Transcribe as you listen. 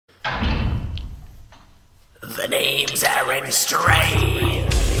name's Aaron Strange,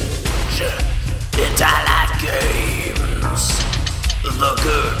 and I like games. The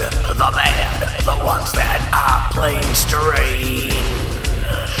good, the bad, the ones that are plain strange.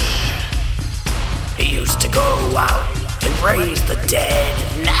 He used to go out and raise the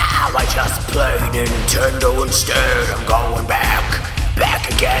dead. Now I just play Nintendo instead. I'm going back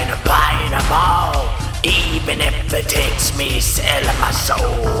again and buying them all, even if it takes me selling my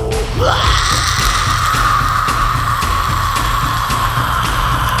soul.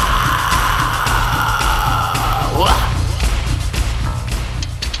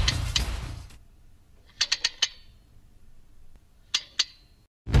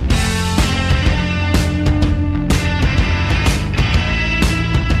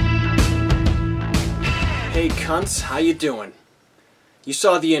 Hey cunts, how you doing? You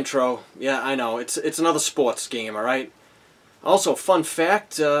saw the intro. Yeah, I know. It's another sports game, alright? Also, fun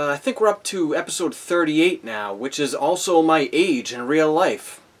fact, I think we're up to episode 38 now, which is also my age in real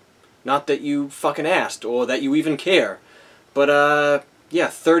life. Not that you fucking asked, or that you even care. But, yeah,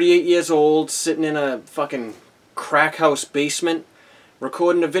 38 years old, sitting in a fucking crack house basement,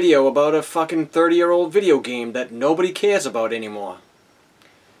 recording a video about a fucking 30-year-old video game that nobody cares about anymore.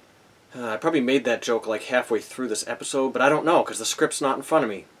 I probably made that joke like halfway through this episode, but I don't know, because the script's not in front of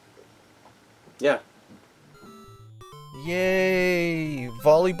me. Yeah. Yay!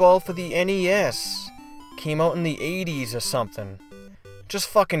 Volleyball for the NES. Came out in the 80s or something. Just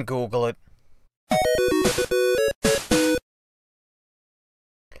fucking Google it.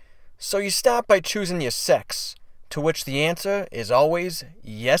 So you start by choosing your sex, to which the answer is always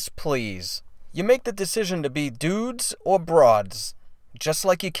yes please. You make the decision to be dudes or broads, just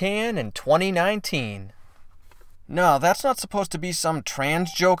like you can in 2019. No, that's not supposed to be some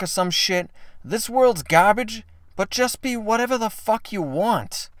trans joke or some shit. This world's garbage, but just be whatever the fuck you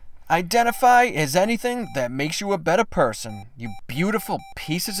want. Identify as anything that makes you a better person, you beautiful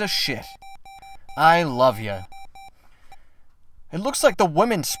pieces of shit. I love ya. It looks like the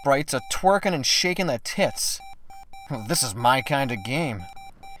women sprites are twerking and shaking their tits. This is my kind of game.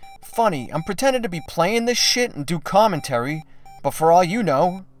 Funny, I'm pretending to be playing this shit and do commentary, but for all you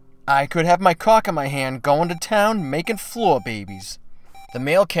know, I could have my cock in my hand going to town making floor babies. The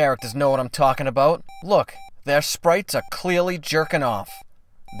male characters know what I'm talking about. Look, their sprites are clearly jerking off.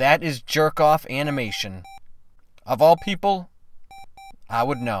 That is jerk-off animation. Of all people, I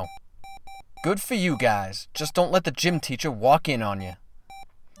would know. Good for you guys. Just don't let the gym teacher walk in on you.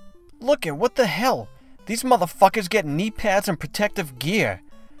 Look at what the hell? These motherfuckers get knee pads and protective gear.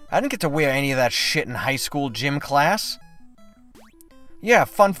 I didn't get to wear any of that shit in high school gym class. Yeah,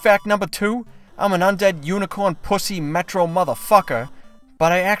 fun fact number 2, I'm an undead unicorn pussy metro motherfucker,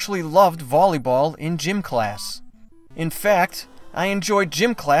 but I actually loved volleyball in gym class. In fact, I enjoyed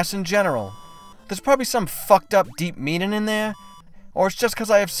gym class in general. There's probably some fucked up deep meaning in there, or it's just because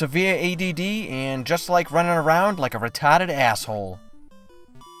I have severe ADD and just like running around like a retarded asshole.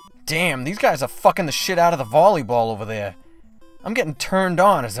 Damn, these guys are fucking the shit out of the volleyball over there. I'm getting turned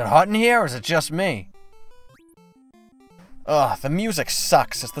on. Is it hot in here or is it just me? Ugh, the music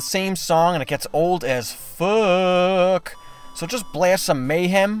sucks. It's the same song and it gets old as fuck. So just blast some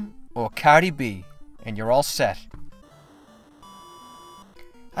Mayhem or Cardi B and you're all set.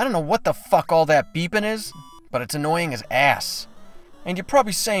 I don't know what the fuck all that beeping is, but it's annoying as ass. And you're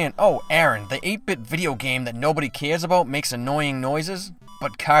probably saying, oh Aaron, the 8-bit video game that nobody cares about makes annoying noises,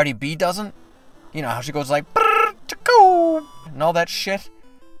 but Cardi B doesn't? You know how she goes like, and all that shit?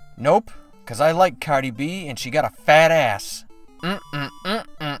 Nope. Cause I like Cardi B and she got a fat ass.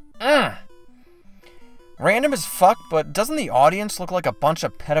 Random as fuck, but doesn't the audience look like a bunch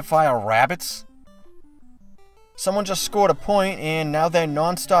of pedophile rabbits? Someone just scored a point and now they're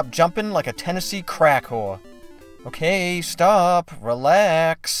non-stop jumping like a Tennessee crack whore. Okay, stop,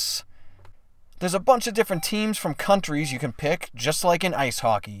 relax. There's a bunch of different teams from countries you can pick, just like in ice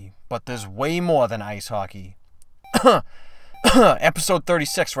hockey, but there's way more than ice hockey. Episode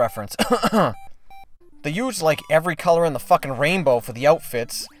 36 reference. They used like every color in the fucking rainbow for the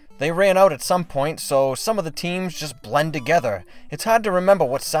outfits. They ran out at some point, so some of the teams just blend together. It's hard to remember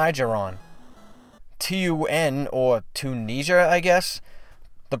what side you're on. T-U-N, or Tunisia, I guess.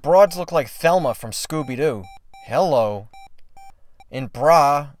 The broads look like Thelma from Scooby-Doo. Hello. In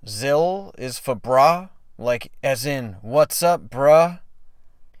Brazil is for bra, like as in, what's up, bruh?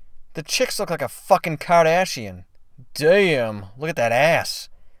 The chicks look like a fucking Kardashian. Damn, look at that ass.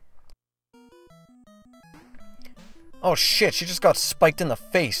 Oh shit, she just got spiked in the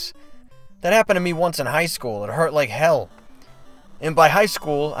face. That happened to me once in high school. It hurt like hell. And by high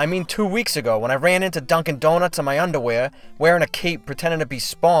school, I mean 2 weeks ago when I ran into Dunkin' Donuts in my underwear, wearing a cape pretending to be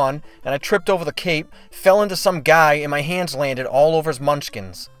Spawn, and I tripped over the cape, fell into some guy, and my hands landed all over his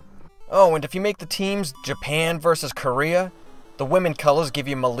munchkins. Oh, and if you make the teams Japan versus Korea, the women colors give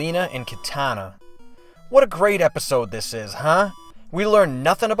you Melina and Kitana. What a great episode this is, huh? We learn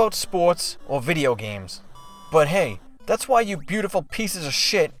nothing about sports or video games. But hey, that's why you beautiful pieces of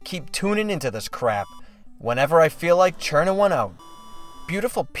shit keep tuning into this crap, whenever I feel like churning one out.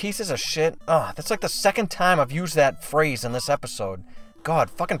 Beautiful pieces of shit? Ugh, that's like the second time I've used that phrase in this episode. God,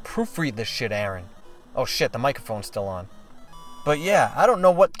 fucking proofread this shit, Aaron. Oh shit, the microphone's still on. But yeah, I don't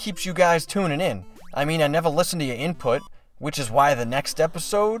know what keeps you guys tuning in. I mean, I never listen to your input, which is why the next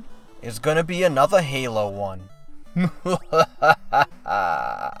episode is gonna be another Halo one.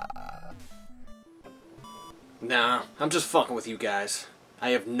 Nah, I'm just fucking with you guys. I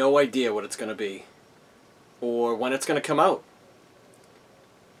have no idea what it's gonna be. Or when it's gonna come out.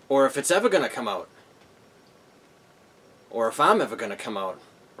 Or if it's ever gonna come out. Or if I'm ever gonna come out,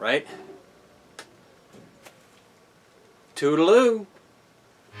 right? Toodaloo.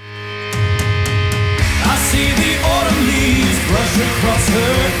 I see the autumn leaves brush across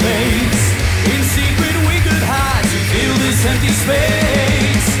her face. In secret we could hide to fill this empty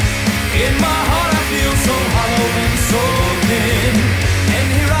space. In my heart I feel so hollow and so thin. And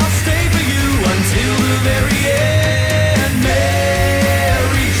here I'll stay for you until the very end.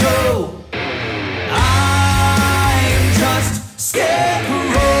 Mary Jo, I'm just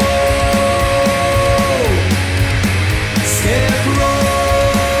Scarecrow. Scarecrow.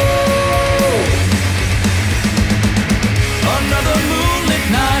 Another moonlit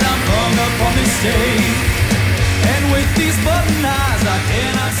night I'm hung up on this stage. And with these button eyes I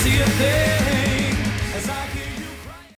cannot see a thing.